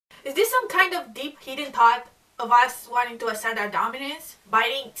Is this some kind of deep hidden thought of us wanting to assert our dominance?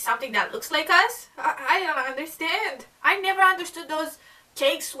 Biting something that looks like us? I don't understand. I never understood those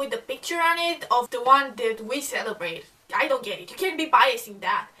cakes with the picture on it of the one that we celebrate. I don't get it. You can't be biasing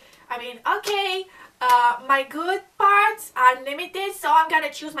that. I mean, okay, my good parts are limited, so I'm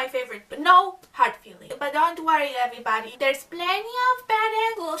gonna choose my favorite, but no hard feeling. But don't worry, everybody. There's plenty of bad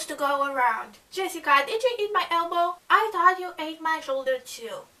angles to go around. Jessica, did you eat my elbow? I thought you ate my shoulder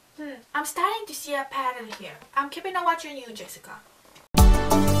too. I'm starting to see a pattern here. I'm keeping a watch on you, Jessica.